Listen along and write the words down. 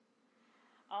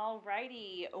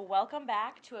Alrighty, welcome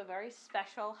back to a very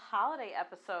special holiday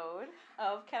episode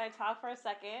of Can I Talk for a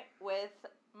Second with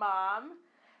Mom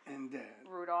and Dad.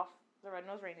 Rudolph the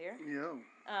Red-Nosed Reindeer. Yo.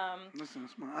 Listen,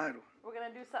 it's my idol. We're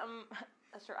gonna do something.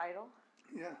 That's your idol?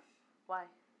 Yeah. Why?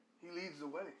 He leads the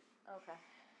way. Okay.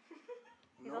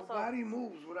 Nobody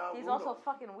moves without He's Rudolph. also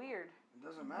fucking weird. It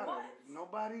doesn't matter. What?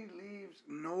 Nobody moves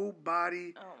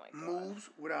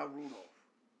without Rudolph.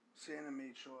 Santa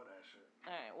made sure of that shit.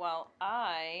 Alright, well,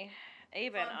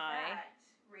 Ava and I...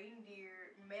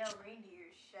 Male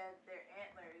reindeers shed their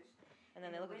antlers. And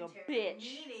then they look like winter, a bitch.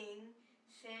 Meaning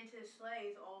Santa's sleigh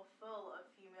is all full of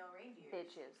female reindeers.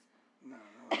 Bitches. No,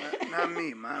 not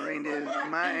me. My reindeers,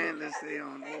 my antlers stay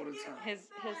on all the time. His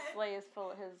sled is full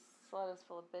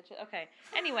of bitches. Okay.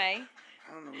 Anyway,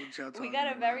 I don't know what y'all talking we got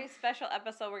a about. very special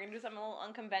episode. We're gonna do something a little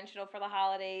unconventional for the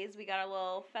holidays. We got a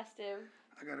little festive.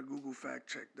 I gotta Google fact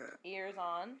check that. Ears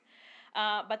on.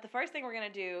 But the first thing we're gonna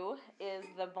do is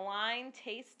the blind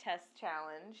taste test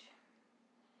challenge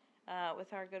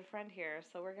with our good friend here.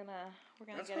 So we're gonna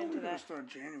That's get how into we're gonna that. start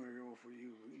January off for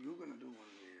you. You're gonna do one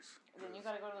of these. Then you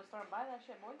gotta go to the store and buy that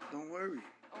shit, boy. Don't worry.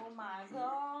 Oh my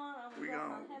god!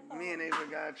 Me and Ava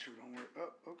got you. Don't worry.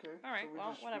 Oh, okay. All right.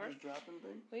 So Whatever. We just dropping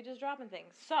things. We just dropping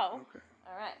things. So. Okay.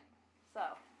 All right. So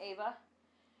Ava,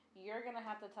 you're gonna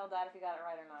have to tell Dad if you got it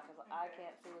right or not, because I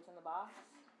can't see what's in the box.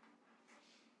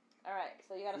 All right.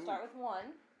 So you got to start with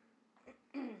one,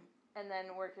 and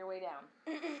then work your way down.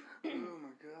 Oh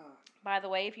my god. By the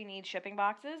way, if you need shipping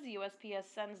boxes, USPS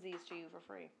sends these to you for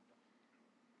free.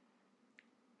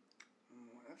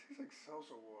 That tastes like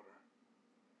seltzer water.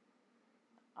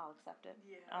 I'll accept it.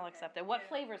 Yeah, I'll accept it. What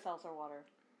flavor seltzer water?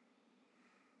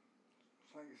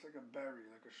 It's like a berry,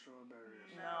 like a strawberry or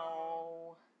something.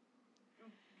 No.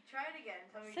 Try it again.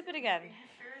 Tell me. Sip it again. Are you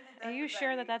sure that Are you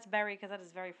sure that that's that's berry? Because that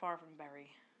is very far from berry.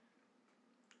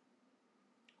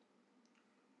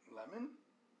 Lemon?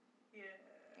 Yeah.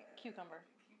 Cucumber.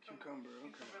 Cucumber,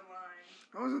 okay. Cucumber lime.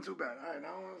 That wasn't too bad. Alright,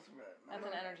 that one wasn't too bad. That's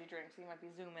an energy drink, so you might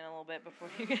be zooming a little bit before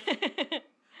you get. Okay.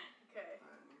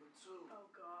 Alright, number two. Oh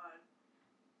God.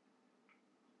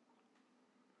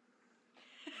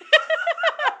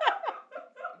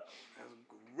 That's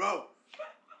gross.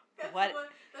 What?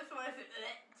 That's what I said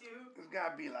too. It's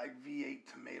gotta be like V8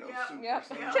 tomato soup or Yep.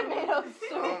 something. Tomato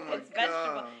soup. Oh my It's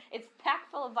vegetable. God. It's packed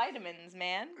full of vitamins,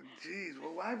 man. Jeez,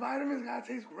 well, why vitamins gotta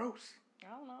taste gross? I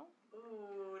don't know.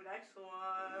 Ooh, next one.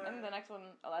 I think the next one.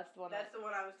 Oh, that's the one. That's the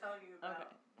one I was telling you about.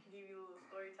 Okay. Give you a little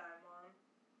story time, Mom.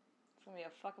 It's gonna be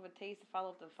a fuck of a taste to follow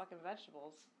up the fucking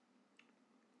vegetables.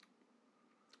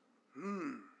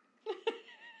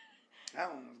 That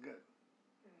one was good.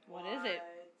 What is it?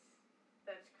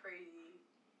 That's crazy.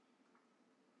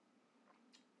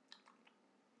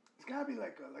 It's gotta be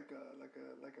like a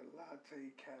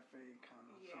latte cafe kind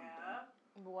of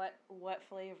something. What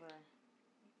flavor?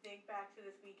 Think back to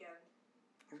this weekend.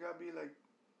 It's gotta be like,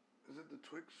 is it the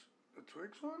Twix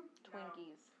one?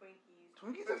 Twinkies. No, Twinkies.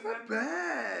 Twinkies, that's not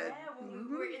bad. Yeah, when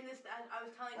we were in this, I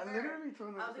was telling her. I literally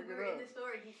told him I to was like, pick we it were in up. the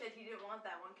store, and he said he didn't want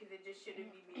that one because it just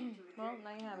shouldn't be made into a Well, drink.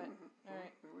 now you have it. All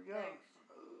right. Here we go. Thanks.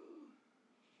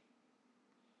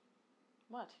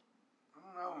 What? I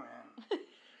don't know, man.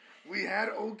 We had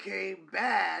okay,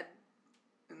 bad,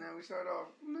 and then we started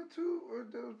off not too, or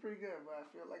that was pretty good, but I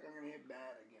feel like I'm gonna hit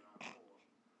bad again on 4.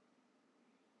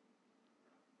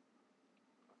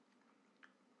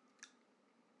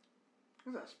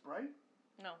 Is that Sprite?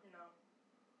 No, No.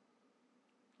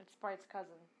 it's Sprite's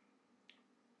cousin.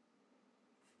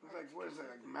 It's like, what is that,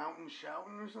 like Mountain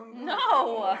Shoutin' or something?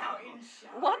 No. Mountain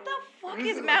What the fuck What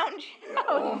is it? Mountain Yeah,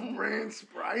 Shoutin'? off-brand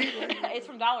Sprite? Like, It's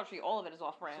from Dollar Tree. All of it is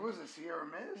off-brand. So what is it, Sierra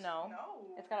Mist? No, No.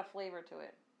 it's got a flavor to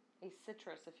it. A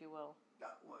citrus, if you will.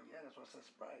 Well, yeah, that's what says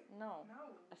Sprite. No, No.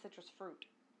 a citrus fruit.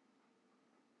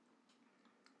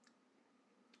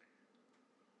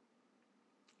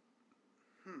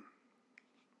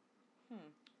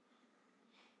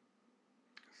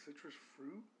 Citrus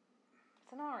fruit?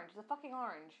 It's an orange. It's a fucking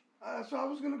orange. That's what I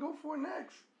was gonna go for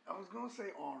next. I was gonna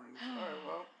say orange. Alright,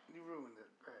 well, you ruined it.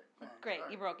 Great. Thanks. Great,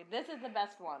 All you right. broke it. This is the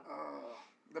best one.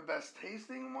 The best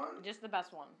tasting one? Just the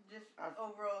best one. Just I've-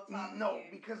 overall top No, tier.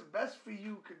 because best for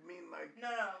you could mean like. No,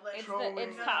 like It's Trolling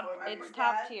it's is top. funny. It's My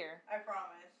top dad- tier. I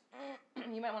promise.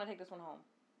 You might want to take this one home.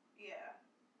 Yeah.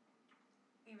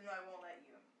 Even though I won't let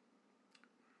you.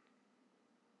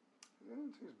 It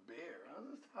doesn't taste bare. How's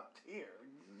this top tier?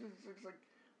 Like, this just looks like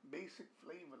basic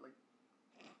flavor. Like,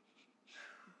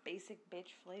 Basic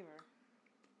bitch flavor.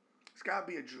 it's gotta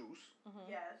be a juice. Mm-hmm.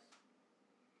 Yes.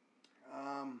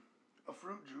 A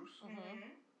fruit juice. Mm-hmm.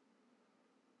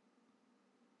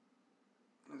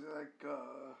 Mm-hmm. Is it like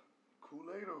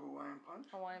Kool-Aid or Hawaiian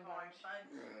Punch? Hawaiian Hawaiian Punch. Punch.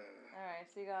 Yeah.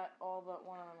 Alright, so you got all but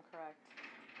one of them correct.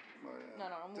 Oh, yeah.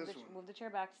 No, This one. move the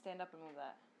chair back, stand up and move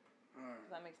that. Alright.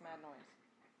 'Cause that makes mad noise.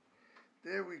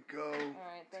 There we go.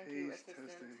 Alright, thank you, Taste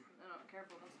assistant. testing. No,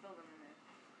 careful, don't spill them in there.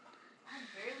 I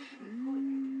barely even put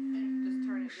it. And just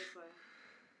turn it this way.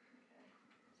 Okay.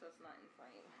 So it's not in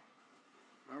frame.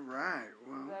 All right.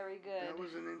 Well, Very good. that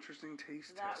was an interesting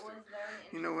taste That testing. was very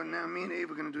interesting. You know what? Now me and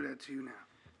Abe are gonna do that to you now.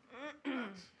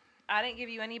 I didn't give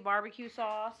you any barbecue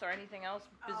sauce or anything else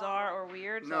bizarre or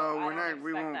weird. So No, I we're don't not.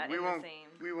 We expect won't. that We in won't. The same.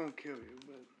 We won't kill you,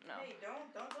 but. No. Hey,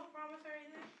 don't promise her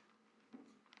anything.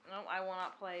 No, I will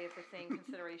not play if the same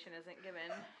consideration isn't given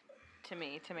to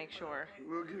me to make sure.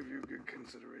 We'll give you good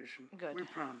consideration. Good. We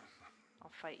promise.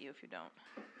 I'll fight you if you don't.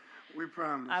 We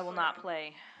promise. I will not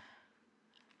play.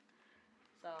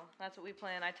 So that's what we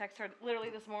plan. I texted her literally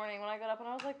this morning when I got up and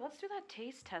I was like, let's do that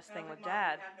taste test thing with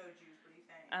Dad. I have no juice. What are you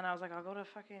saying? And I was like, I'll go to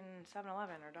fucking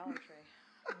 7-Eleven or Dollar Tree.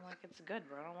 I'm like, it's good,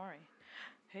 bro. Don't worry.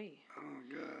 Hey. Oh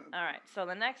God. All right. So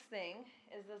the next thing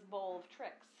is this bowl of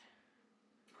tricks.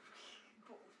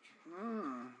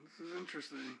 This is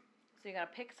interesting. So you gotta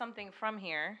pick something from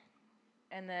here,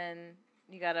 and then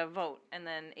you gotta vote, and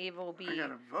then Ava will be. I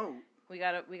gotta vote. We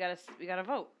gotta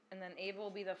vote, and then Ava will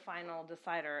be the final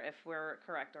decider if we're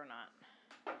correct or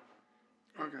not.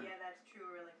 Okay. Yeah, that's true.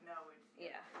 Or like, no, it's.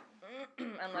 Yeah.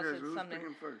 Unless Okay, so it's who's something.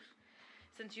 picking first?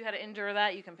 Since you had to endure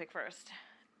that, you can pick first.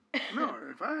 No,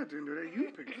 if I had to do that,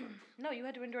 you pick first. No, you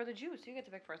had to endure the juice. You get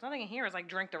to pick first. Nothing in here is like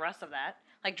drink the rest of that.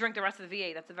 Like drink the rest of the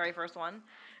V8. That's the very first one.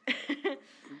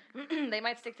 They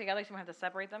might stick together, so you might have to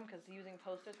separate them because using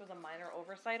Post-its was a minor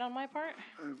oversight on my part.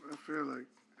 I feel like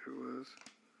it was.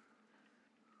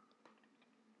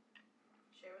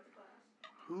 Share with the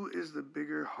class. Who is the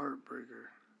bigger heartbreaker?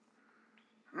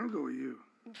 I'm gonna go with you.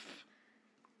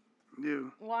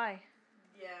 You. Why?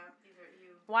 Yeah, these are you.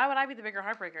 Why would I be the bigger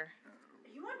heartbreaker?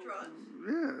 You want drugs?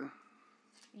 Yeah.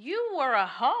 You were a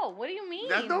hoe. What do you mean?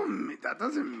 That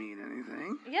doesn't mean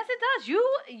anything. Yes, it does.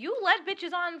 You led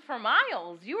bitches on for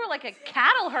miles. You were like a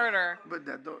cattle herder. But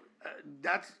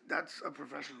that's a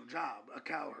professional job, a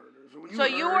cow herder. So, when So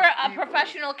you herd were a people-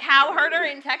 professional cow herder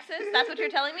in Texas? That's what you're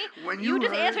telling me? When You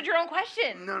just herd- answered your own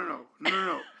question. No.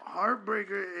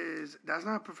 Heartbreaker that's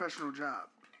not a professional job.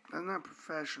 That's not a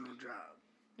professional job.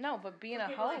 No, but being a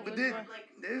Okay, hoe. like, But was there's, what-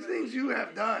 there's things you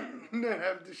have done that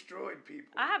have destroyed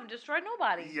people. I haven't destroyed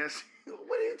nobody. Yes.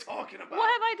 What are you talking about? What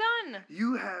have I done?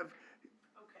 You have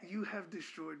Okay. you have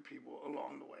destroyed people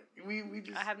along the way. We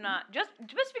just I have not. Just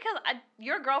because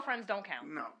your girlfriends don't count.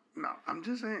 No. I'm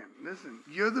just saying. Listen,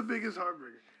 you're the biggest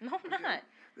heartbreaker. No, I'm Okay. not.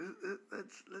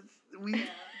 We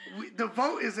the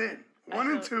vote is in. One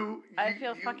and two. I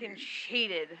feel fucking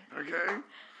shaded. Okay.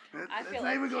 I feel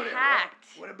not even go there. attacked.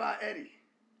 What about Eddie?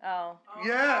 Oh,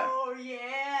 Yeah. Oh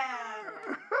yeah.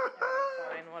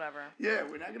 fine, whatever. Yeah,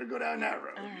 we're not gonna go down that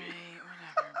road. All right,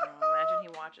 whatever, bro.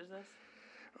 Imagine he watches this.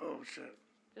 Oh shit.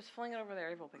 Just fling it over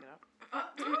there. Ava will pick it up.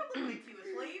 Like he was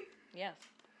a slave? Yes.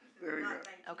 There you Not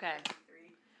go. 1993. Okay.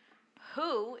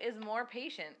 Who is more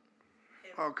patient?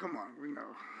 Oh come on, we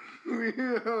know. We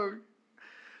know.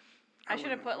 I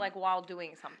should have put like while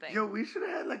doing something. Yo, we should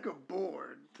have had like a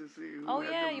board to see who. Oh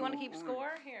had yeah, the you want to more keep points.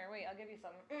 score? Here, wait, I'll give you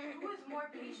some. Who is more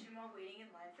patient while waiting in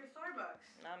line for Starbucks?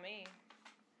 Not me.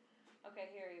 Okay,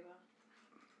 here, Eva.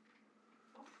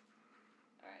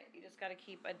 Alright, you just gotta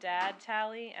keep a dad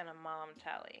tally and a mom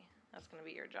tally. That's gonna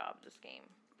be your job this game.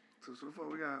 So far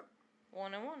we got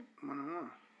 1 and 1. 1 and 1.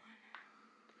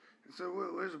 And so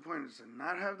where's the point? Is to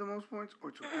not have the most points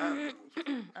or to have the most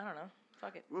points? I don't know.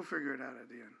 Fuck it. We'll figure it out at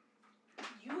the end.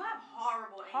 You have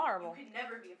horrible aim. Horrible. You could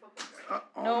never be a football player.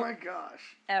 Oh Nope. my gosh.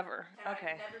 Ever. And Okay.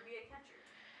 I could never be a catcher.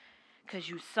 Because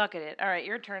you suck at it. Alright,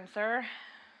 your turn, sir.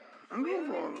 I'm going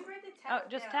for Wait, it. write the Oh, tab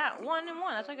just down. tap. 1 and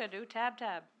 1. That's what I gotta do. Tab,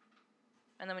 tab.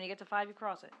 And then when you get to 5, you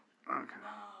cross it. Okay.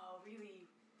 No, really.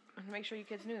 Make sure you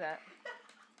kids knew that.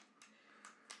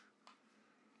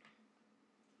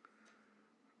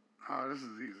 Oh, this is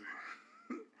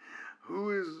easy.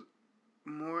 Who is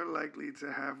more likely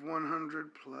to have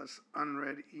 100 plus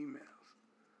unread emails?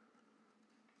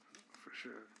 For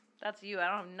sure. That's you. I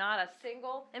don't have not a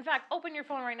single. In fact, open your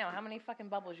phone right now. How many fucking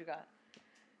bubbles you got?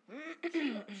 She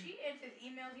answers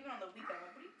emails even on the weekend.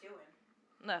 Like, what are you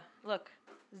doing? No, look.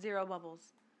 0 bubbles.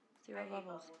 I 0 hate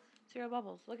bubbles. 0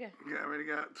 bubbles. Look at. Yeah, I already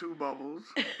got 2 bubbles,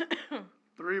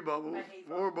 3 bubbles, I hate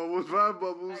 4 bubbles, 5 I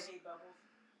bubbles. hate bubbles.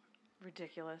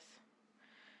 Ridiculous.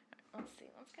 Let's see.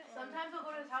 Let's get one. Sometimes I'll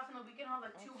go to his house on the weekend and I'll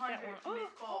have like Let's 200 get one.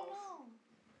 missed calls. no.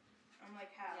 I'm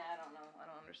like, how? Yeah, I don't know. I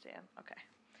don't understand. Okay.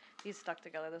 These stuck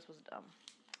together. This was dumb.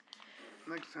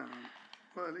 Next time.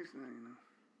 Well, at least now you know.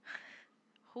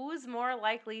 Who is more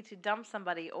likely to dump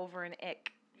somebody over an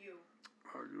ick? You.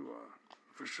 Oh, you are.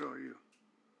 For sure, you.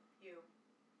 You.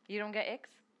 You don't get icks?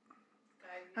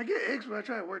 I get icks, but I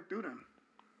try to work through them.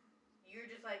 You're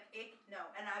just like, ick, no.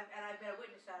 And I've been a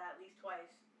witness to that at least twice.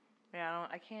 Yeah,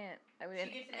 I can't. I mean,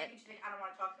 She gets an ick and she's like, I don't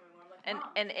want to talk to him anymore. I'm like, and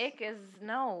Mom, an ick is,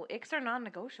 no, icks are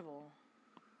non-negotiable.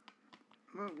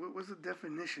 What's the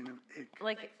definition of ick?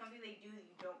 Like something they do that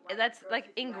you don't like. that's grosses like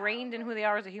you out. ingrained in who they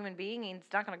are as a human being, and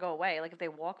it's not going to go away. Like if they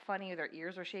walk funny or their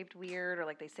ears are shaped weird or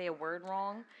like they say a word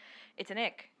wrong, it's an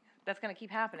ick. That's going to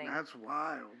keep happening. That's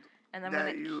wild. And I'm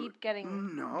going to keep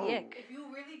getting the ick. If you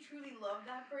really truly love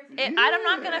that person, I'm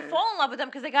not going to fall in love with them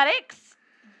because they got icks.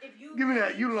 if you Give me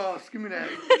that. You lost. Give me that.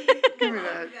 Give me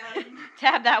that.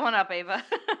 Tab that one up, Ava.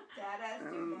 Dad has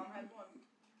two, Mom has one.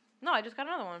 No, I just got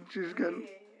another one. She just got.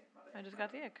 I just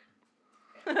got the ick.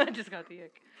 I just got the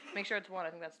ick. Make sure it's one. I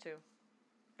think that's two.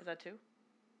 Is that two?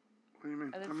 What do you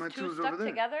mean? Are My two two's stuck over there.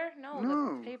 together? No,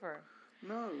 No. that's paper.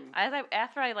 No.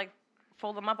 After I like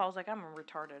fold them up, I was like, I'm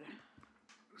retarded.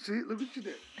 See, look what you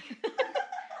did.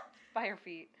 By your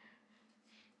feet.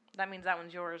 That means that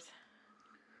one's yours.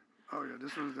 Oh yeah,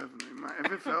 this one's definitely mine.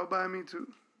 If it fell by me too.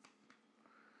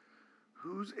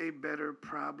 Who's a better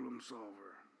problem solver?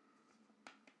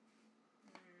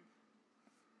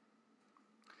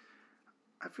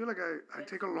 I feel like I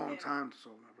take a long time to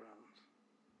solve my problems.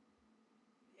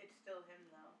 It's still him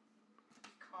though.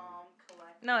 Calm,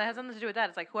 collected. No, it has nothing to do with that.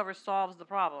 It's like whoever solves the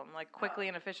problem, like quickly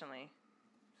and efficiently.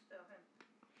 Still him.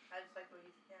 I just like what he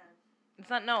has. It's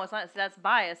not. No, it's not. That's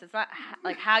bias. It's not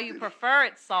like how you prefer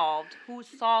it solved. Who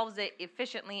solves it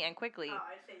efficiently and quickly? Oh,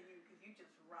 I'd say you, because you just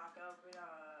rock up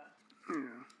and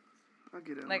Yeah, I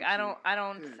get it. Like I don't.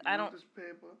 This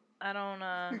paper. I don't.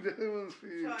 That one's for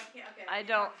you. So I can't. Okay.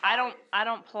 I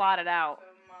don't plot it out. So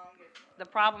Mom gets one. The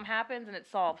problem happens and it's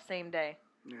solved same day.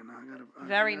 Yeah, no, I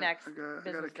Very gotta, next I gotta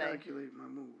business day. calculate my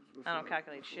moves. I don't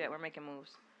calculate shit. We're making moves.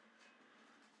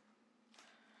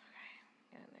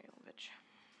 Okay, get in there, you little bitch.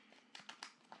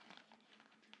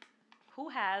 Who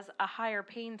has a higher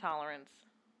pain tolerance?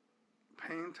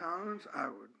 Pain tolerance? I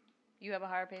would. You have a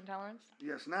higher pain tolerance?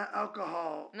 Yes, not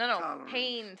alcohol. No, tolerance.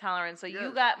 pain tolerance. So you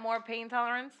Yes. got more pain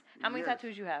tolerance? How many Yes.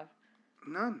 tattoos you have?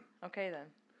 None. Okay then.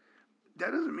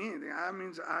 That doesn't mean anything. That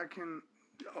means I can.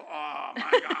 Oh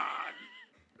my god.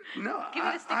 No, Give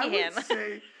me the sticky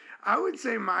hand. I would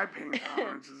say my pain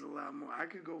tolerance is a lot more. I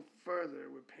could go further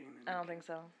with pain. I don't think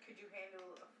so. Could you handle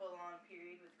a full-on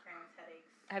period with cramps,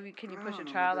 headaches? Can you push a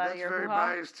No, child but out of your That's very hoo-ha?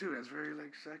 biased too. That's very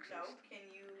like sexist. No. Can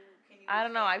you? I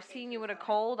don't know. I've withstand seen you with a pain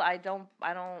cold. I don't.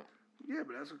 Yeah,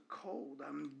 but that's a cold.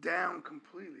 I'm down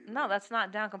completely. No, that's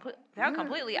not down completely. Yeah.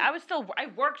 Completely. I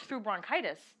worked through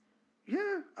bronchitis.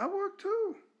 Yeah, I work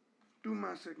too. Through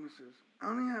my sicknesses. I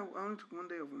only took one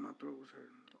day off when my throat was hurting.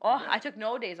 Oh, Bad. I took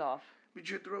no days off. But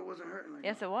your throat wasn't hurting like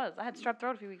Yes, that. it was. I had strep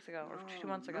throat a few weeks ago, or 2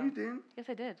 months ago. No, you didn't. Yes,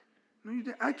 I did. No, you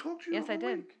didn't. I talked to you Yes, the I whole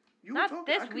did. week. You Not were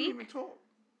talking. this I couldn't week. even talk.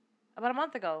 About a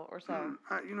month ago or so.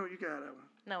 You know, you got that one.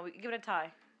 No, we give it a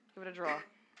tie. Give it a draw.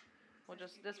 We'll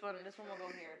just this one will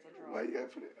go here. It's a draw. Why you gotta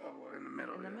put it? Oh, well, in the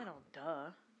middle. In the yeah. middle, duh.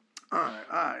 All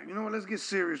right. You know what? Let's get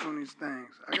serious on these things.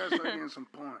 I gotta start getting some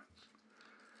points.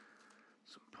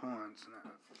 Some points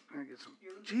now. I gotta get some.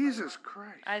 Jesus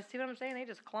Christ. I see what I'm saying. They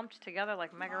just clumped together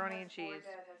like macaroni and cheese.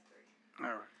 Dad has 3.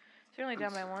 All right. So you're only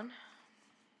down by one.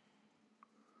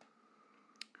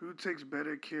 Who takes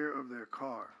better care of their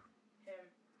car? Him.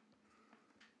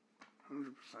 100%.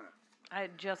 I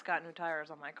just got new tires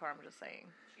on my car. I'm just saying.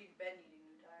 She's been needing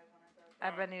new tires on her car.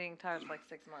 I've been needing tires for like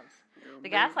 6 months. Yo, The baby-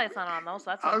 gas light's not on though,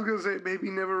 so that's. I was gonna say, baby,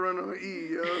 never run on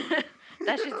E, yo.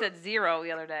 That shit said 0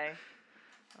 the other day.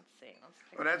 Let's see.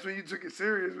 Well, that's when you took it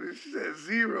serious. When she said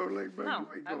 0, like, bro, No, you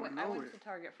ain't I going went nowhere. to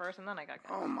Target first and then I got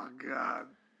gas. Oh my God.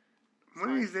 One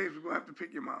of these days we're gonna have to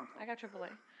pick your mom. I got AAA.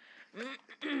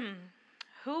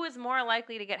 Who is more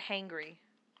likely to get hangry?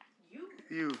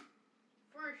 You.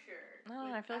 For sure.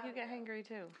 No, I feel like you get hangry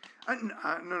too.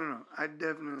 No. I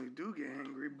definitely do get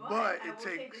hangry, but I it will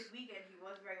say takes. this weekend he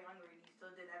was very hungry and he still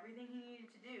did everything he needed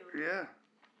to do Yeah.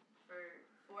 for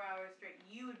 4 hours straight.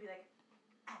 You would be like,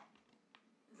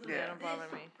 Yeah. Don't bother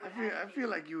me. I feel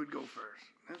like you would go first.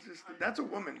 That's a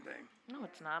woman thing. No,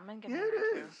 it's not. Men get Yeah, hangry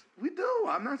it too. is. We do.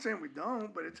 I'm not saying we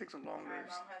don't, but it takes a longer. my mom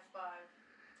has 5.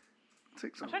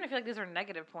 I'm trying to feel like these are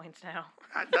negative points now.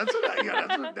 That's what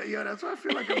I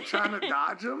feel like I'm trying to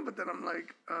dodge them, but then I'm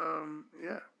like,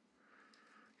 yeah.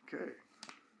 Okay.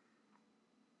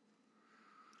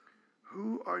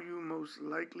 Who are you most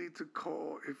likely to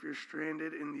call if you're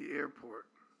stranded in the airport?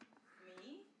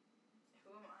 Me?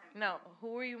 Who am I? No,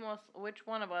 which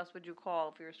one of us would you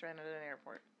call if you were stranded at an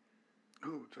airport?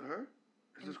 Who? To her?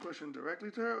 Is this question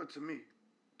directly to her or to me?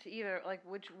 to either, like,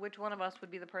 which one of us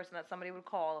would be the person that somebody would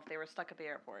call if they were stuck at the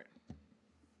airport?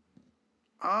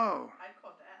 Oh. I'd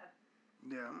call Dad.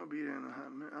 Yeah, I'm gonna be there in a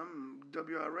hot minute. I'm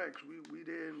WRX. We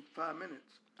there in 5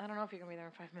 minutes. I don't know if you're gonna be there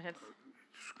in 5 minutes.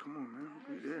 Come on, man.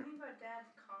 We there. Something about Dad's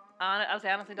calm. I would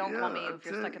say honestly, don't call me Yeah, if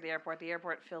you're stuck at the airport. The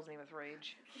airport fills me with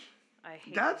rage. I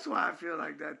hate. That's why I feel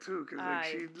like that too, because like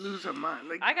she'd lose her mind.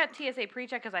 Like I got TSA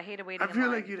pre-check because I hated waiting. I feel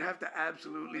like you'd have to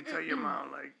absolutely tell your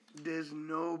mom like, "There's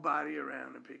nobody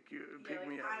around to pick me up."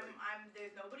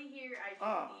 There's nobody here. I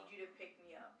just need you to pick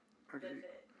me up. Okay. That's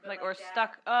it. But like or Dad,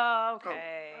 stuck. Oh,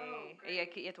 okay. Oh, Yeah,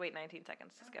 you have to wait 19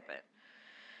 seconds to skip it.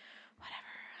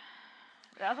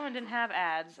 Whatever. The other one didn't have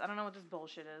ads. I don't know what this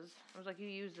bullshit is. I was like, you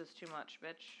use this too much,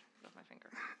 bitch. Off my finger.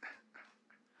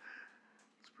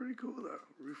 It's pretty cool though.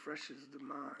 Refreshes the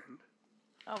mind.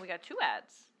 Oh, we got 2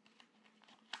 ads.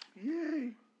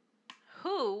 Yay.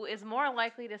 Who is more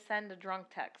likely to send a drunk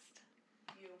text?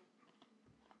 You.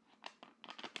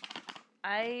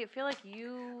 I feel like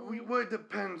you. Well, it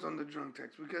depends on the drunk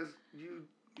text because you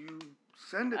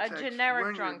send a text. A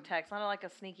generic drunk text, not like a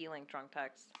sneaky link drunk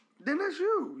text. Then that's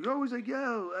you. You're always like,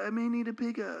 yo, I may need a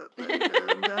pickup. Like,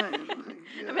 I'm dying. Like,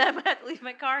 yeah. I mean, I might have to leave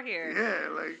my car here.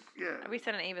 Yeah. Are we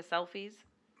sending Ava selfies?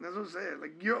 That's what I'm saying.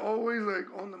 Like, you're always, like,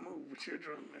 on the move with your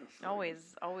drunkenness. Like,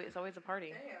 Always a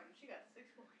party. Damn, she got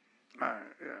 6 points.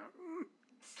 Alright, yeah.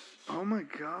 Oh, my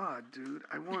God, dude.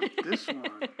 I want this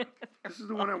one. This is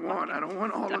the one I want. I don't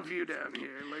want all of you down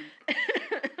here.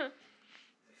 Like,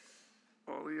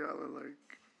 all of y'all are like...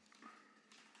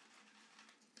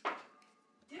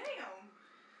 Damn.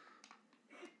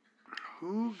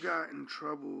 Who got in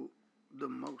trouble the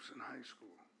most in high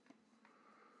school?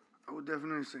 I would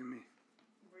definitely say me.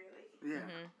 Really? Yeah.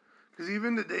 Because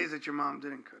even the days that your mom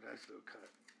didn't cut, I still cut.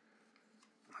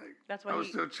 Like, That's why I was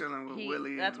still chilling with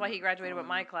Willie. That's why he graduated with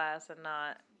my class and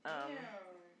not. Damn.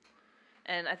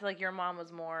 And I feel like your mom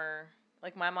was more.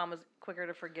 Like, my mom was quicker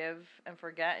to forgive and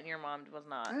forget, and your mom was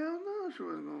not. Hell no, she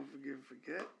wasn't going to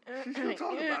forget. She still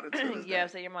talking about it to this Yeah,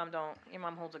 day. so your mom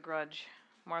holds a grudge.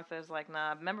 Martha's like,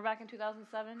 nah. Remember back in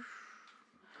 2007?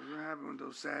 What happened with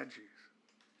those Saggies?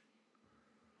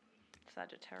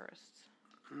 Sagittarists.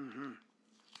 Mm-hmm.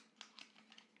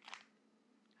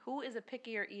 Who is a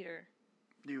pickier eater?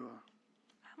 You are.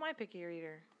 How am I a pickier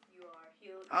eater? You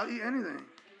are. I'll eat anything.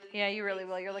 Yeah, you really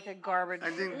will. You're like a garbage.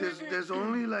 I think there's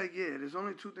only there's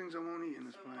only 2 things I won't eat in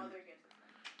this planet.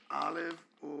 Olive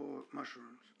or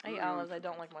mushrooms. I eat olives. I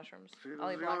don't like mushrooms. See,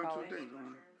 I'll eat those are black the only olives. 2 things.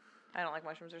 I don't like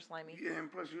mushrooms. They're slimy. Yeah, and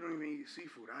plus you don't even eat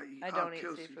seafood. I don't eat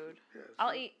kill seafood. Yeah,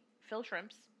 I'll eat Phil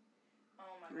shrimps. Oh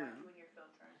my god, you and your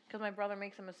filter. Because my brother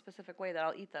makes them a specific way that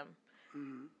I'll eat them.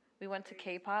 Mm-hmm. We went to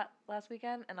K-Pot last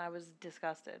weekend, and I was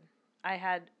disgusted. I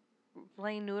had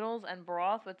plain noodles and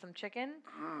broth with some chicken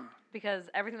because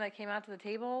everything that came out to the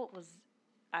table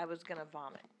I was going to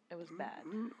vomit. It was bad.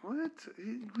 What?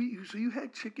 So you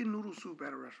had chicken noodle soup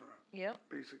at a restaurant? Yep.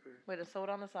 Basically. With a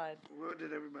soda on the side. What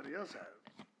did everybody else have?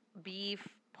 Beef,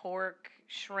 pork,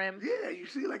 shrimp. Yeah, you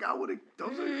see, like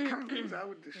those are the kind of things I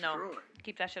would destroy. No.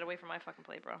 Keep that shit away from my fucking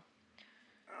plate, bro.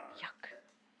 Yuck.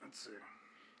 Let's see.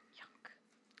 Yuck.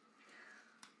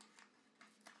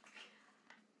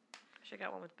 Should have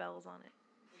got one with bells on it.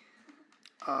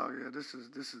 Oh yeah, this is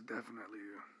definitely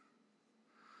you.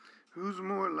 Who's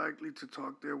more likely to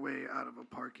talk their way out of a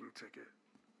parking ticket?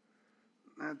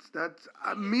 That's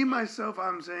me myself.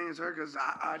 I'm saying it's her because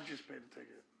I just paid the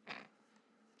ticket.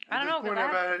 I don't know. Point,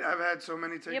 I've had so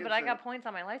many tickets. Yeah, but I got points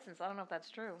on my license. I don't know if that's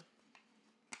true.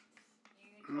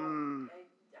 I don't know. I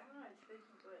think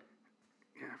you would.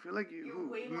 Yeah, I feel like you. You're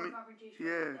way more confrontational yeah.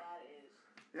 than Dad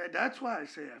is. Yeah, that's why I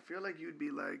say I feel like you'd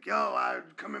be like, yo, I'm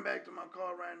coming back to my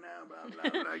car right now, blah,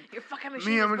 blah, blah. Your fucking machine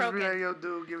me, is I'm gonna broken. just be like,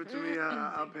 yo, dude, give it to me,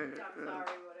 I'll pay it. I'm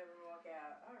sorry, whatever, walk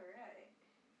out.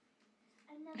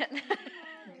 Alright.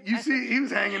 You see, he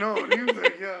was hanging on. He was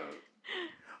like, yo.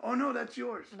 Oh, no, that's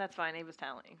yours. That's fine. Ava's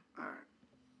tallying. All right.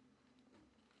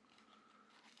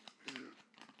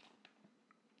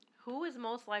 Who is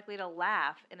most likely to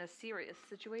laugh in a serious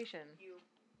situation? You.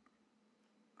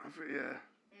 Yeah.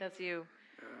 That's you.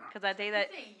 Yeah. Because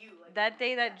that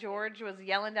day that George was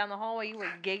yelling down the hallway, you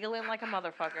were giggling like a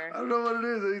motherfucker. I don't know what it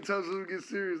is. Anytime someone gets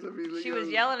serious, I mean, like, She was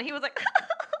yelling, and he was like...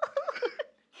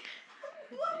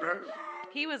 Bro.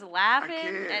 He was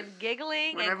laughing and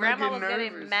giggling, and Grandma was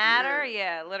getting madder.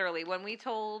 Yeah, literally. When we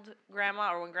told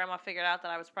Grandma, or when Grandma figured out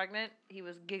that I was pregnant, he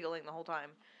was giggling the whole time.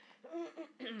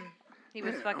 He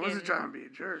was fucking... I wasn't trying to be a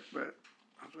jerk, but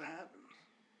that's what happens.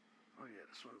 Oh, yeah,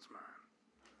 this one's mine.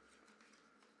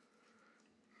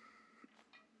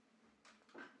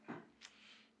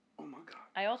 Oh, my God.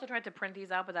 I also tried to print these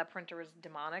out, but that printer was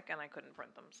demonic, and I couldn't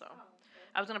print them. So Oh, okay.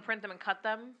 I was gonna print them and cut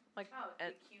them, like. Oh,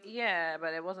 it's cute. Yeah,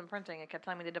 but it wasn't printing. It kept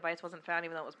telling me the device wasn't found,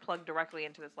 even though it was plugged directly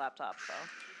into this laptop. So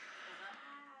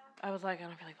I was like, I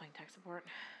don't feel like playing tech support.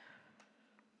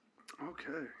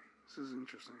 Okay, this is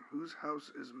interesting. Whose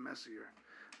house is messier?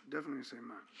 Definitely say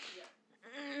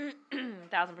mine.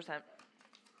 1000%.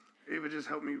 Ava just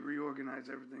helped me reorganize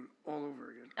everything all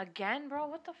over again. Again, bro?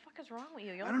 What the fuck is wrong with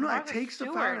you? You're I don't know. Martha I take stuff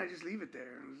Stewart. out and I just leave it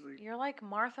there. And it's like, You're like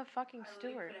Martha fucking I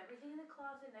Stewart. put everything in the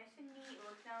closet, nice and neat. It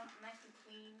looks down nice and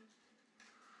clean.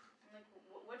 I'm like,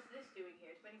 what's this doing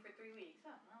here? It's been here for 3 weeks.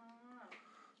 Oh, I don't know.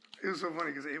 it was so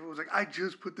funny because Ava was like, I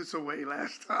just put this away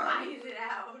last Why time. is it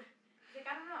out? She's like,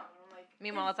 I don't know. And I'm like,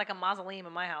 Meanwhile, it's like a mausoleum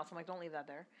in my house. I'm like, don't leave that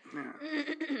there.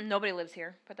 Yeah. Nobody lives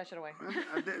here. Put that shit away.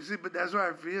 See, but that's why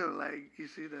I feel like, you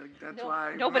see, that's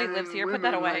why. Nobody men lives and here. Put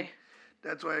that women, away. like,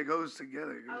 that's why it goes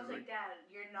together. 'Cause I was it's like, Dad,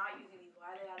 you're not using these.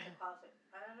 Why are they out of the closet?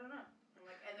 I don't know. I'm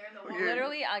like, and they're in the wall. Yeah.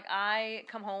 Literally, like I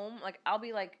come home, like I'll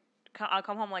be like, I'll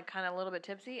come home like kind of a little bit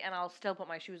tipsy, and I'll still put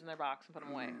my shoes in their box and put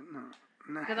them away. No.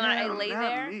 Because then I lay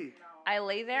there. Me. No. I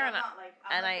lay there I'm and not like,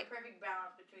 I'm and like the perfect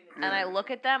balance between the two. I Yeah. look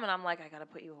at them and I'm like, I gotta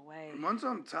put you away. Once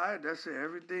I'm tired, that's it.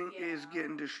 Everything is Yeah.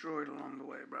 getting destroyed along the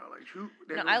way, bro. Like,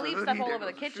 No, I leave stuff all over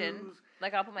the kitchen.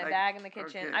 Like I'll put my Like, bag in the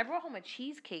kitchen. okay. I brought home a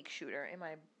cheesecake shooter in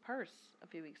my purse a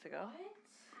few weeks ago. What?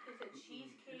 It's a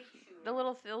cheesecake shooter.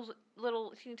 The those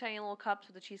little teeny tiny little cups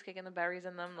with the cheesecake and the berries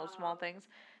in them, those small Oh. things.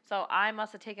 So I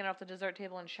must have taken it off the dessert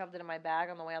table and shoved it in my bag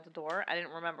on the way out the door. I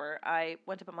didn't remember. I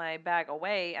went to put my bag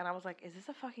away and I was like, is this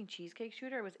a fucking cheesecake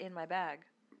shooter? It was in my bag.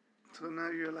 So now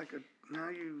you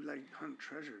hunt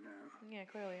treasure now. Yeah,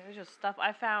 clearly. It was just stuff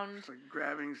I found. It's like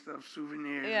grabbing stuff,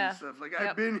 souvenirs Yeah. and stuff. Like, Yep.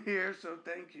 I've been here, so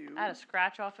thank you. I had a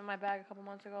scratch off in my bag a couple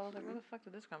months ago. I was like, where the fuck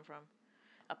did this come from?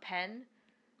 A pen?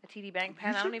 A TD Bank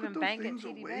pen? You I don't should even put those bank at things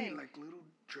TD away, Bank. like little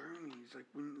journeys, like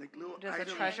little Just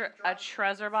items. a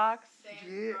treasure box. Sam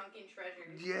Yeah. Drunken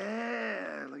Treasures.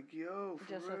 Yeah, like yo, for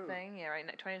Just real. a thing, yeah. Right.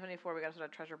 2024, we got to start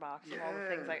a treasure box of all the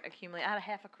things Yeah. I accumulate. I had a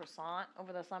half a croissant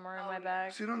over the summer in Oh, my yeah.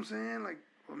 bag. See what I'm saying? Like,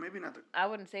 well, maybe not the. I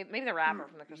wouldn't say maybe the wrapper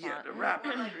from the Yeah, croissant. the wrapper.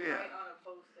 Or like Yeah. right on a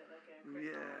post-it, like a crystal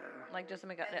Yeah. or Like just to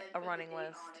make and then a put the running date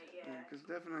list. on it, Yeah, yeah. because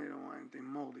definitely don't want anything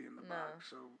moldy in the No. box.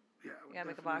 So yeah, You gotta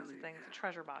make a box of things, a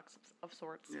treasure box of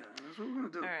sorts. Yeah, that's what we're gonna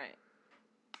do. All right.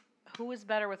 Who is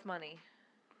better with money?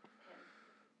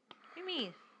 What do you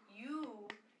mean? You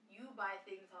buy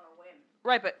things on a whim.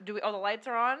 Right, but do we? Oh, the lights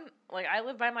are on. Like I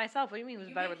live by myself. What do you mean? Who's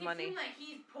You better make with it money? seem like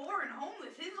he's poor and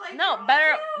homeless. His life. No,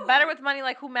 better with money.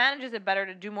 Like who manages it better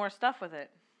to do more stuff with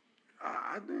it?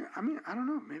 I don't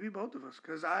know. Maybe both of us,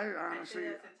 because I honestly, Actually,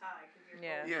 that's a tie. 'Cause you're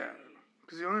Yeah. both yeah, married.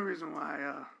 because the only reason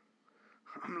why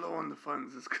I'm low on the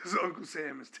funds is because Uncle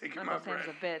Sam is taking Uncle my Sam's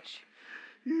bread. a bitch.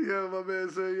 Yeah, my man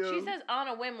said, yo. She says on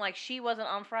a whim, like she wasn't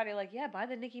on Friday. Like, yeah, buy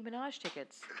the Nicki Minaj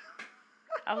tickets.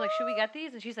 I was like, should we get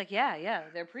these? And she's like, yeah,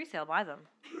 they're pre-sale. Buy them.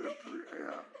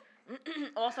 Yeah.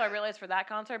 Also, I realized for that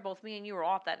concert, both me and you were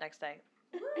off that next day.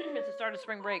 It's the start of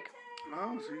spring break.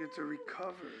 Oh, so you get to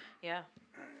recover. Yeah,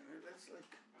 All right, let's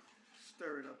like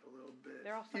stir it up a little bit.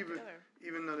 they're all stuck together.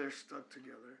 Even though they're stuck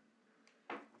together.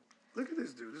 Look at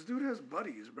this dude. This dude has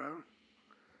buddies, bro.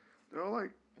 They're all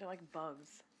like, They're like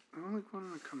bugs. I don't like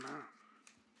wanting to come out.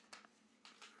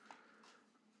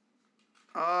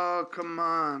 Oh, come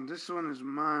on. This one is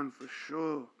mine for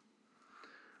sure.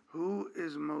 Who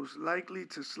is most likely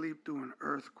to sleep through an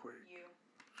earthquake? You.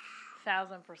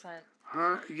 1000%.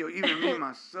 Huh? Yo, even me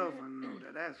myself, I know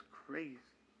that. That's crazy.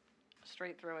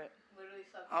 Straight through it. Literally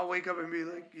sucks. I'll wake up and be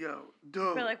like, yo,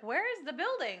 dude. We're like, where is the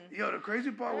building? Yo, the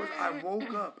crazy part was I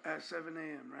woke up at 7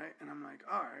 a.m., right? And I'm like,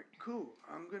 all right, cool.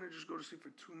 I'm going to just go to sleep for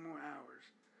 2 more hours.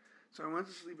 So I went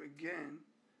to sleep again.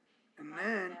 And Mine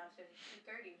then, was downstairs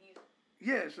at 2:30. He's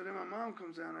yeah, so then my mom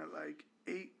comes down at like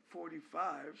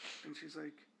 8:45. And she's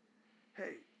like,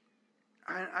 hey,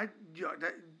 I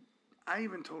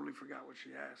even totally forgot what she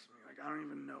asked me. Like, I don't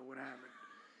even know what happened.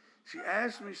 She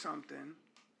asked me something.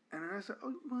 And then I said,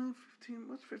 oh, well,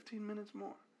 15 minutes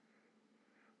more?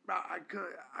 Bro,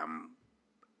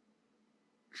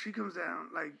 she comes down,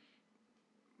 like,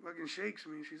 fucking shakes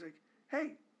me. She's like,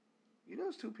 hey, you know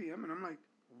it's 2 p.m.? And I'm like,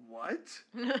 what?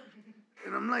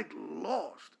 And I'm like,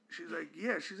 lost. She's like,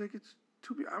 yeah. She's like, it's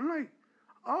 2 p.m. I'm like,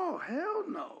 oh, hell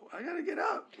no. I got to get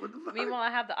up. What the fuck? Meanwhile,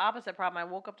 I have the opposite problem. I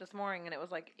woke up this morning and it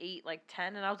was like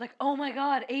 10, and I was like, oh my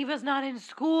God, Ava's not in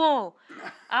school.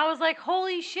 I was like,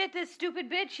 holy shit, this stupid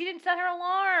bitch, she didn't set her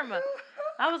alarm.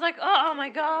 I was like, oh my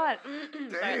God.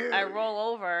 So I roll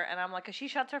over and I'm like, because she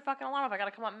shuts her fucking alarm off. I got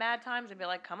to come up mad times and be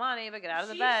like, come on, Ava, get out of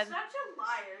the bed. She's such a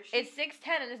liar. It's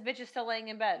 6:10 and this bitch is still laying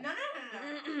in bed. No.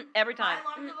 Every time.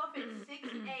 My alarm goes off at 6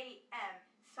 a.m.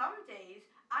 Some days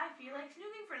I feel like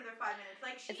snoozing for another 5 minutes,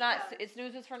 like she It's not. does. It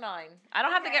snoozes for 9. I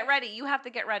don't have to Okay. get ready. You have to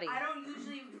get ready. I don't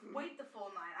usually wait the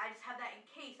full 9. I just have that in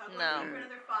case. I'll go No. to sleep for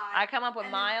another 5. I come up with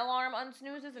and my then, alarm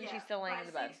unsnoozes, and she's still laying in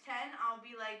the by bed. 6:10, I'll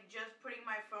be like just putting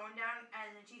my phone down,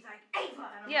 and then she's like, Ava.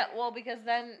 And I'm Yeah, like, well, because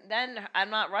then I'm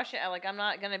not rushing. Like, I'm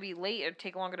not gonna be late or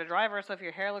take longer to drive her. So if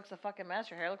your hair looks a fucking mess,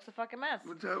 your hair looks a fucking mess.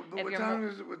 What If what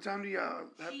you're time do y'all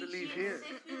have to leave here?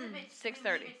 6:30. It's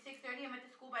 6:30. I'm at the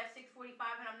school by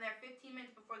 6:45, and I'm there 15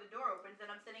 minutes before the door opens,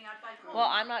 and I'm sitting outside. Well,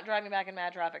 I'm not driving back in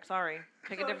mad traffic. Sorry.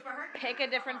 Pick So a it's for her to pick do a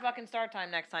different it. fucking start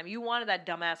time next time. You wanted that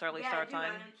dumbass early start Yeah, I do.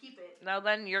 time. I'm gonna keep it. No,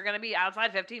 then you're gonna be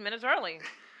outside 15 minutes early.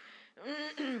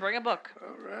 Bring a book. All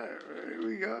right, here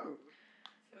we go.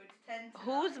 So it's 10 to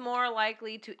Who's 9. more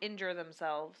likely to injure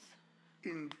themselves?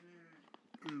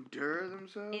 Endure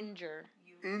themselves? Injure.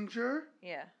 You. Injure?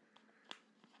 Yeah.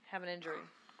 Have an injury.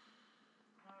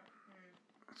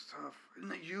 That's tough.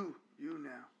 No, you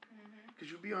now.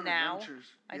 Because you be on Now? adventures.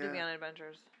 I do be on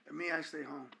adventures. And me, I stay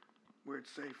home where it's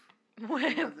safe.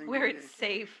 Where it's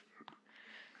safe.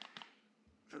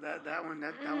 So that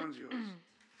one's yours.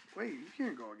 Wait, you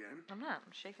can't go again. I'm not.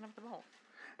 I'm shaking up the bowl.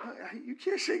 You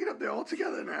can't shake it up there all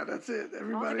together now. That's it.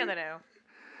 Everybody. All together now.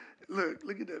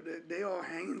 Look at them. They all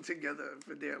hanging together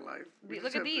for dear life.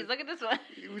 Look at these. Look at this one.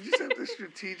 We just have to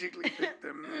strategically pick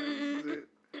them. Man. That's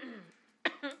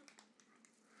it.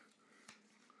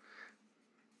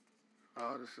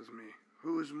 Oh, this is me.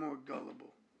 Who is more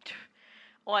gullible?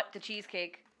 What? The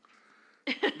cheesecake.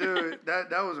 Dude, that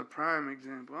was a prime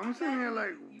example. I'm sitting here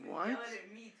like, what? Yelling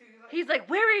at me too. Like, He's like,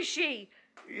 where is she?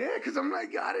 Yeah, because I'm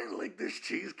like, I didn't lick this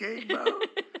cheesecake, bro.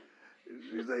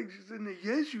 She's in there,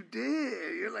 yes, you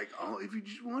did. You're like, oh, if you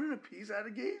just wanted a piece, I'd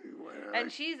have gave you one.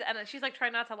 And she's like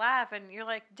trying not to laugh, and you're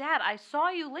like, Dad, I saw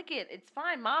you lick it. It's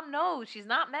fine. Mom knows. She's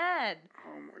not mad.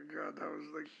 Oh my God, that was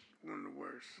like one of the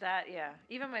worst. That, yeah.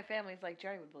 Even my family's like,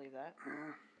 Jerry would believe that. Yeah,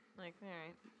 Like, all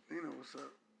right. you know what's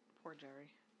up. Poor Jerry.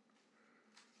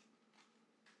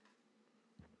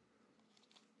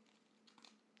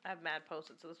 I have mad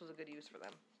post-its, so this was a good use for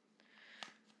them.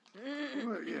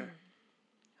 Well, yeah.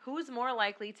 Who's more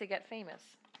likely to get famous?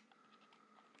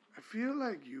 I feel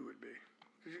like you would be.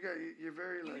 Because you're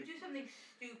very you like... would do something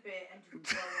stupid and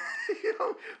just blow up. You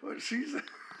know, what she's...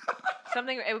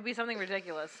 It would be something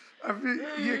ridiculous. I feel,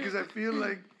 yeah, because I feel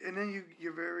like... And then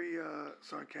you're very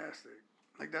sarcastic.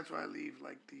 Like, that's why I leave,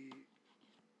 like, the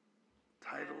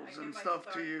titles and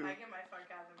stuff to you. I get my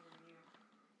sarcasm from you.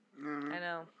 You know what I mean? I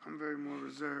know. I'm very more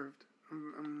reserved.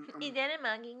 I'm Is that a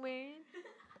mockingbird?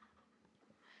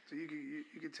 so you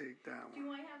could take that one.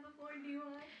 Do I have the floor? Do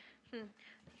I?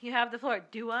 You have the floor.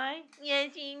 Do I?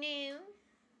 Yes, you do.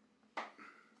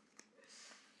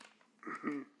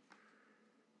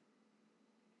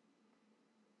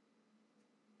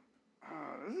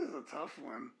 Oh, this is a tough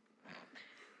one.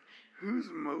 Who's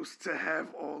most to have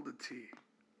all the tea?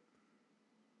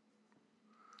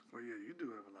 Well, yeah, you do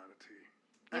have a lot of tea.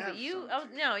 Yeah, but you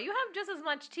have just as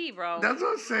much tea, bro. That's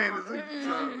what I'm saying. It's like,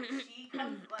 She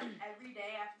comes like every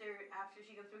day after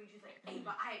she goes through, and she's like, "Hey,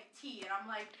 but I have tea," and I'm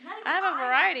like, "Not even I have a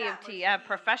variety that of tea. much I have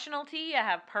professional tea. I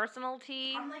have personal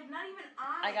tea. I'm like, not even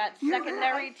I got Yeah,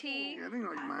 secondary high tea. I think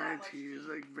like Not my that much tea is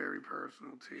tea. like very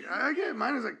personal tea. I get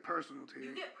mine is like personal tea.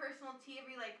 You get personal tea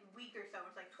every like week or so.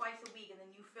 It's like twice a week, and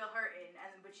then you fill her in,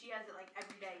 but she has it like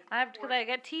every day. Because I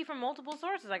get tea from multiple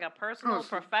sources. I got personal, Oh, so-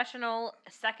 professional,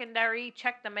 secondary,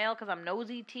 check the mail because I'm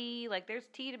nosy tea. Like, there's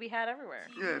tea to be had everywhere.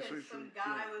 Tea Yeah, because so- some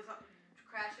guy was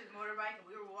crashed his motorbike, and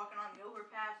we were walking on the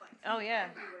overpass. Like, Oh, yeah.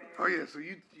 everywhere. Oh yeah, so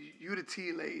you the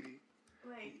tea lady.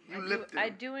 Like, You Lipton. I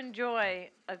do enjoy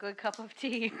a good cup of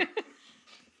tea.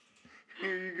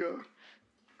 Here you go.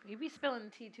 You be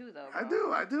spilling tea too, though. I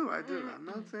Bro. do. I'm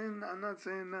not saying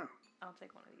no. I'll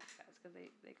take one of these guys because they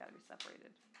gotta be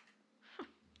separated.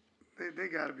 They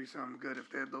gotta be something good if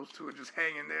those two are just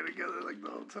hanging there together like the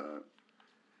whole time.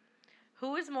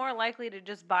 Who is more likely to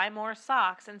just buy more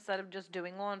socks instead of just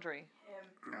doing laundry? him,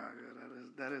 Oh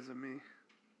yeah, that is a me.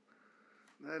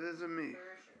 That is a me. for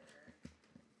sure.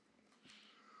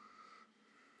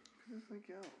 It's like,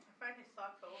 yo. I find his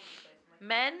socks all over the place. I'm like,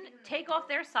 Men take off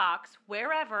their socks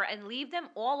wherever and leave them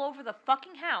all over the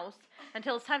fucking house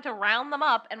until it's time to round them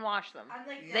up and wash them. I'm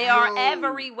like, They yeah. are Yo.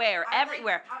 everywhere, I'm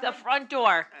everywhere. like- The I'm like- front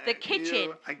door, the Yo,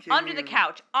 kitchen, I can't under the even-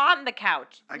 couch, on the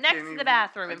couch, I next can't to the even-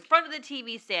 bathroom, I in front of the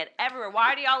TV stand, everywhere.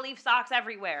 Why do y'all leave socks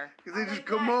everywhere? Because they I'm just like,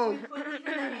 come "Dad, on. can we put these in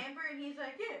the hamper?" And he's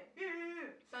like, yeah.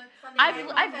 Sunday I've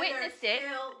night, I've they're witnessed it.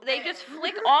 still They there. just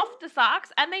flick off the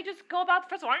socks and they just go about.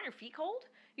 First of all, aren't your feet cold?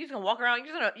 You're just gonna walk around.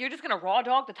 You're just gonna raw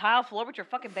dog the tile floor with your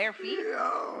fucking bare feet.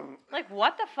 Yo. Like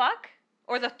what the fuck?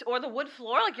 Or the wood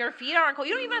floor, like your feet aren't cold.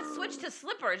 You don't even have to switch to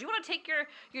slippers. You want to take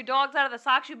your dogs out of the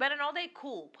socks you've been in all day?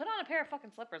 Cool. Put on a pair of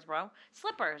fucking slippers, bro.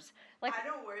 Slippers. Like I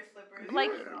don't wear slippers.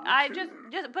 like Yeah, I me just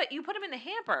too. but you put them in the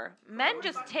hamper. Men Or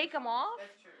just fucking take them off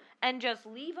That's true. and just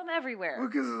leave them everywhere. Well,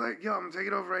 because it's like, yo, I'm gonna take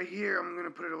it off right here. I'm gonna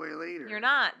put it away later. You're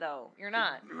not though. You're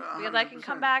not. Because I can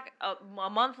come 100%. back a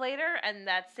month later and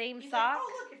that same He's sock. like,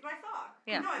 oh look, it's my sock.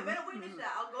 Yeah. No, I've been a witness to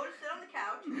that. I'll go to sit on the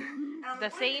couch. And I'm The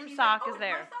like, what same is this? He's sock like, is oh,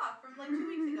 there. It's my sock from like 2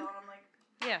 weeks ago, and I'm like,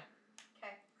 Yeah.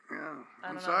 okay. Yeah, I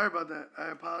I'm don't know. sorry about that.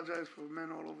 I apologize for men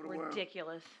all over the world.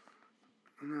 Ridiculous.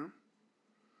 You know.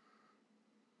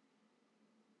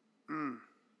 Hmm.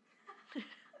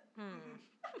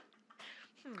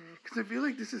 Because I feel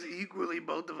like this is equally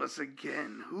both of us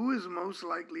again. Who is most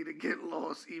likely to get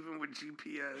lost even with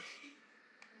GPS?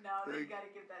 No, then you Like, gotta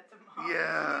give that to mom.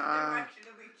 yeah, She's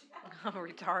directionally checked. I'm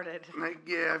retarded. Like,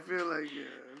 yeah, I feel like.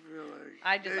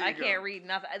 There you I go. can't read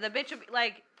nothing. The bitch would be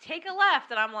like, take a left,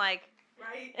 and I'm like,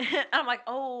 Right? I'm like,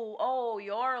 oh,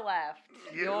 your left,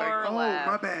 Yeah, your like, oh, left.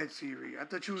 my bad, Siri. I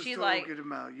thought you was She's talking like,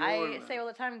 about your I left. say all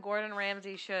the time, Gordon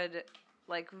Ramsay should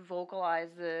like vocalize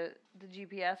the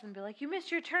GPS and be like, you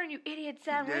missed your turn, you idiot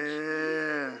sandwich.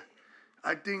 Yeah.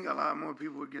 I think a lot more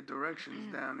people would get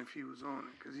directions down if he was on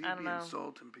it, because he'd I don't be know.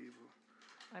 insulting people.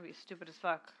 I'd be stupid as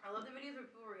fuck. I love the videos where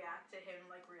people react to him,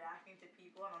 like reacting to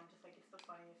people, and I'm just like, it's the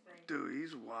funniest thing. Dude,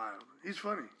 he's wild. He's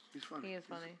funny. He's funny. He is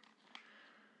funny.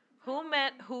 Who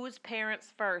met whose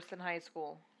parents first in high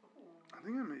school? I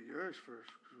think I met yours first.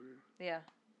 Yeah,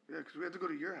 Because we had to go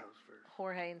to your house first.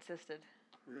 Jorge insisted.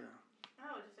 Yeah.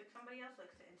 No, just like somebody else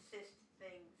likes to insist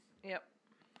things. Yep,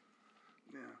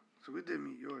 Yeah. So we did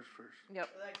meet yours first. yep.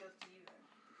 So that goes to you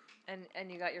then.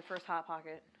 And you got your first Hot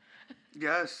Pocket.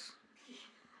 Yes.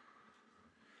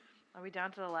 Are we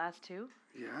down to the last two?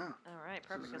 Yeah. All right,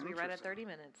 perfect, is because we read at interesting. 30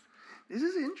 minutes. This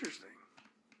is interesting.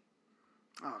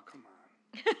 Oh, come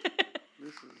on.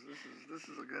 This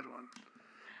is a good one.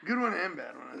 Good one and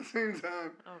bad one at the same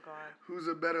time. Oh, God. Who's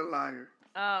a better liar?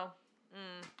 Oh,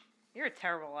 you're a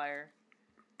terrible liar.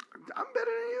 I'm better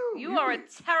than you. You are a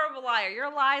terrible liar.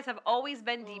 Your lies have always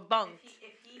been Well, debunked.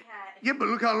 If he had. Yeah, but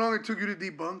look how long it took you to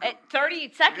debunk him. At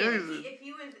 30 seconds. Jesus. If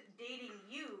he was dating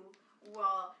you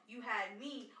while you had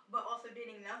me, but also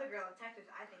dating another girl in Texas,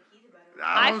 I think he's a better liar.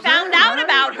 I was found saying, out right?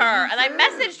 about her, That's and I what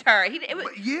I'm saying. messaged her. It was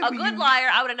But yeah, a but good you- liar.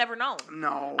 I would have never known.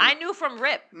 No. I knew from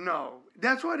rip. No.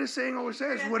 That's why the saying always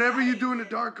says, That's whatever you right. do in the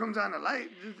dark comes out in the light.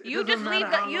 It You doesn't just leave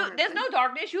matter how the long it There's no takes.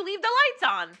 darkness. You leave the lights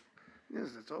on.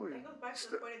 Yes, that's always. That goes back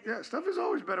to the point of Yeah, stuff is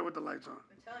always better with the lights on.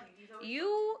 I'm telling you, he's always.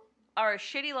 You are a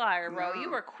shitty liar, bro. No.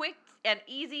 You were quick and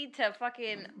easy to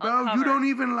fucking Bro, uncover. you don't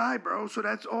even lie, bro. So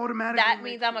that's automatically. That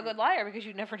means makes I'm a you- good liar because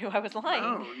you never knew I was lying.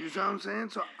 No, you see what I'm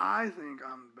saying? So I think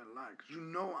I'm a better liar because you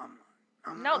know I'm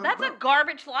lying. No, that's a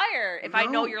garbage liar. If I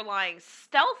know No. you're lying,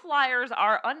 stealth liars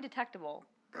are undetectable.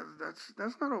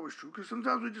 That's not always true because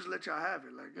sometimes we just let y'all have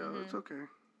it. Like, yo, it's okay.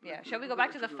 Yeah. Shall we go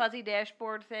back to the fuzzy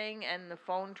dashboard thing and the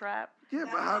phone trap? Yeah,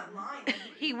 That's but how? not lying.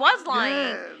 He was lying.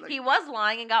 Yeah, like- He was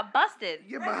lying and got busted.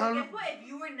 Yeah, Right, but but how? guess what? If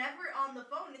you were never on the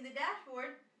phone in the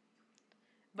dashboard,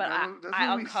 But That's I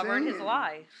what we uncovered his saying.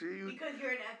 lie. See, you, because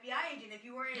you're an FBI agent, if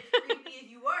you weren't as creepy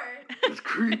as you were, it's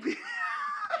creepy.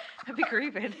 I'd be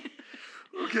creeping.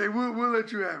 Okay, we'll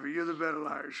let you have it. You're the better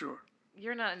liar, sure.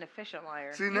 You're not an efficient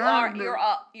liar. See, you now- are.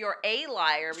 You're a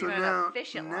liar, but So you're not now, an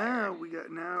efficient now liar. we got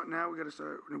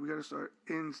we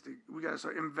gotta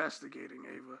start investigating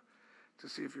Ava to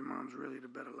see if your mom's really the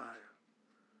better liar.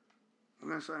 We're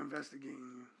gonna start investigating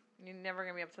you. You're never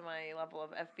gonna be up to my level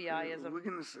of FBI-ism. We're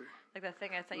gonna see. Like that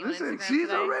thing I sent you on Listen, Instagram she's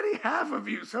today. already half of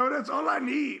you, so that's all I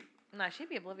need. Nah, she'd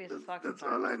be oblivious as fuck. That's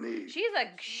sometimes. all I need.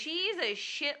 She's a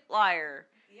shit liar.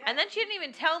 yeah. And then she didn't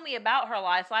even tell me about her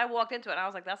lie, so I walked into it and I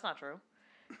was like, "That's not true."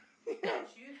 She used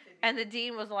to be. And the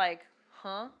dean was like,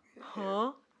 "Huh?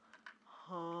 Huh?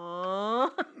 Huh?"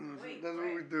 Wait, That's what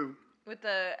we right. do. With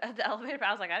the elevator,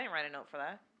 I was like, "I didn't write a note for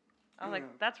that." I was Yeah.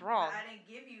 like, "That's wrong." I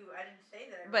didn't say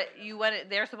that. I But wrote it you up. went.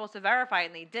 They're supposed to verify it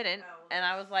and they didn't. Oh, And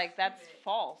I was like, "That's stupid.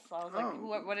 false." I was like, Oh. "Who?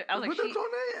 What?" I was like, But "She." that's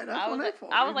on their, that's I on was their like,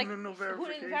 fault. I They was like, didn't have no "Who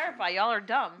didn't verification. verify? Y'all are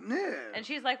dumb." Yeah. And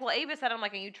she's like, "Well, Ava said," I'm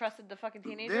like, "And you trusted the fucking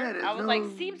teenager?" Yeah, there's I was like,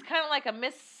 no- "Seems kind of like a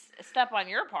misstep on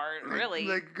your part, really."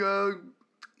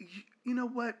 You know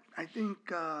what? I think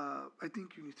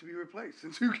you need to be replaced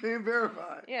since you can't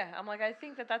verify. Yeah, I'm like, I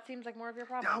think that seems like more of your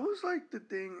problem. That was like the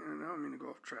thing, and I don't mean to go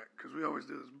off track because we always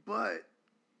do this, but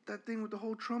that thing with the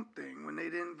whole Trump thing when they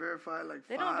didn't verify like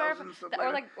They don't files verify, and stuff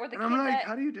or like or the and kid I'm like, that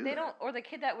how do you do they that? don't, or the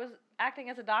kid that was acting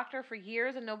as a doctor for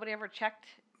years and nobody ever checked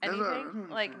That's what I anything. don't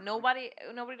Like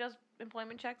understand. nobody does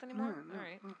employment checks Yeah, anymore. no, All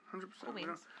right, 100%. cool We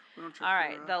beans. don't check All for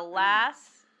right, that. the Yeah.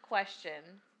 last question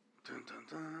Dun, dun,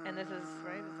 dun. And this is,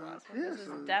 right, this is the last one. Yeah, This is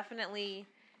so- definitely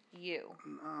you.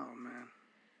 Oh, man.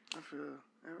 I feel,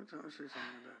 every time I say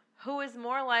something like that. Who is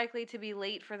more likely to be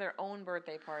late for their own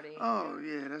birthday party? Oh,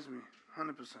 yeah, that's me.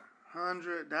 100%.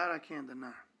 100. That I can't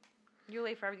deny. You're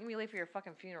late for everything. You're late for your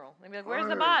fucking funeral. They'd be like, "Where's the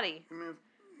Word. body?" Give me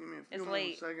a It's few more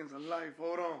late. seconds of life.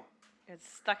 Hold on. It's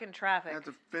stuck in I traffic. have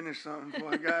to finish something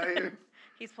before I got here.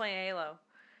 He's playing Halo.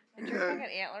 Did your Yeah.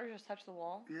 fucking antlers just touch the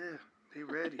wall? Yeah, they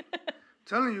ready.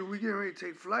 Telling you, we getting ready to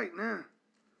take flight now.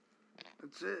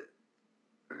 That's it.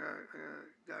 I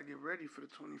gotta get ready for the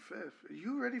 25th. Are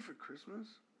you ready for Christmas?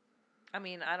 I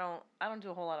mean, I don't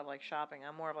do a whole lot of like shopping.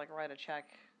 I'm more of like write a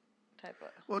check type of.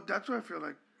 Well, that's what I feel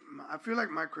like. I feel like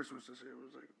my Christmas this year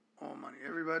was like all money.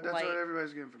 Everybody, that's what Light.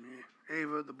 everybody's getting from me.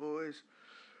 Ava, the boys,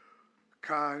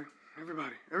 Kai,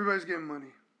 everybody's getting money.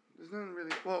 There's nothing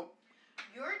really. Well,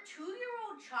 Your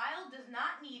 2-year-old child does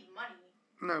not need money.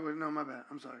 no, my bad.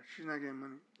 I'm sorry. She's not getting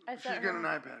money. I She's sent getting her.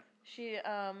 an iPad. She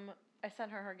I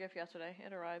sent her gift yesterday.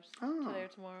 It arrives Oh. today or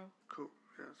tomorrow. Cool.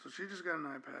 Yeah. So she just got an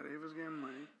iPad. Ava's getting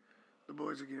money. The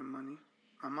boys are getting money.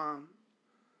 My mom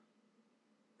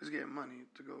is getting money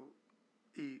to go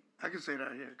eat. I can say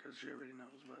that here because she already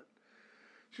knows, but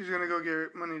she's gonna go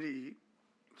get money to eat.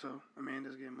 So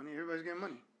Amanda's getting money. Everybody's getting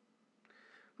money.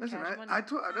 Listen, Cash money? I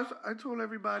told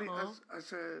everybody. Huh? I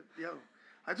said, yo,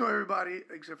 I told everybody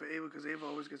except for Ava because Ava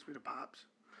always gets me the pops.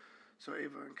 So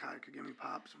Ava and Kai could give me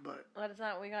pops, but That's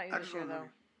not what we got you I this just year want though.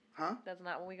 money. Huh? That's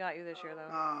not what we got you this year though.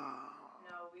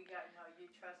 No, you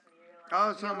trust me. You're Oh,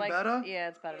 like, it's You something like- better? Yeah,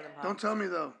 it's better than Pops. Don't tell me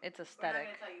though. It's we're not aesthetic.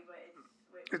 gonna tell you, but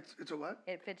wait. It's a what?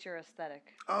 It fits your aesthetic.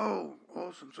 Oh,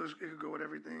 awesome. So it could go with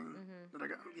everything Mhm. that I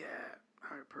got. Yeah.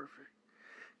 All right, perfect.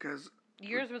 Because,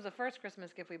 Yours was the first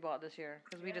Christmas gift we bought this year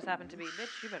because we just happened to be.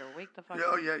 Bitch, you better wake the fuck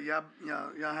oh, up.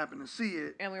 y'all happen to see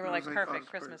it. And we were I like, was perfect it's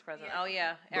Christmas present. Yeah. Oh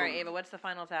yeah. All right, Boom. Ava, what's the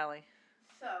final tally?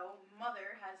 So,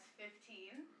 mother has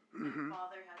 15, Mhm. and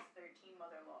father has 13.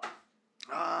 Mother lost.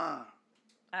 Ah.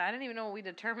 I didn't even know what we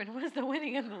determined was the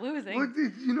winning and the losing.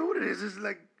 You know what it is? It's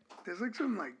like, there's like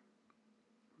some like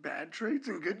bad traits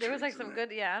and good traits. There was like in some it.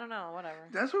 good. Yeah, I don't know. Whatever.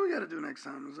 That's what we got to do next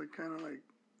time. It's like kind of like.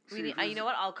 We see need, if it's- you know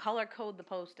what? I'll color code the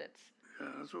Post-its. Yeah,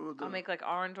 that's what we'll do. I'll make like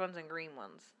orange ones and green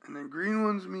ones. And then green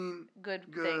ones mean Good,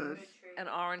 Good. things. Good trait. And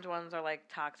orange ones are like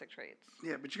toxic traits.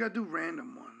 yeah, but you got to do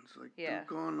random ones. Like Yeah.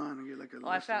 go online and get like a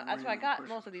Well, I list found of that's what I random got. questions.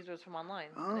 Most of these was from online.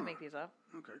 I Oh. didn't make these up.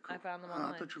 Okay, cool. I found them I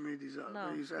online. thought you made these up.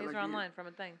 No, You these said, are like, online from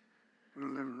a thing. in the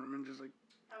living room and just like.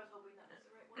 I was hoping that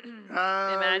was the right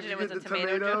one. Imagine you it was get a the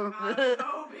tomato joke. I was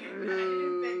hoping I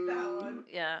didn't pick that one.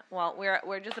 Yeah, well,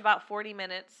 we're just about 40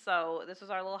 minutes, so this was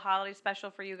our little holiday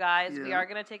special for you guys. We Yeah. are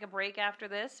going to take a break after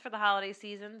this for the holiday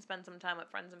season, spend some time with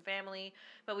friends and family,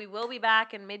 but we will be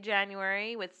back in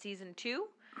mid-January with season 2.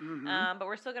 Mhm. But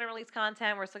we're still going to release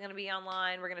content. We're still going to be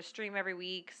online. We're going to stream every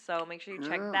week, so make sure you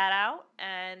check Yeah. that out.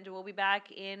 And we'll be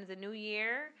back in the new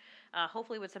year,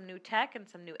 hopefully with some new tech and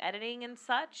some new editing and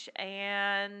such.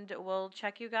 And we'll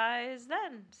check you guys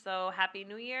then. So happy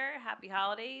New Year, happy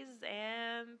holidays,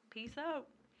 and peace out.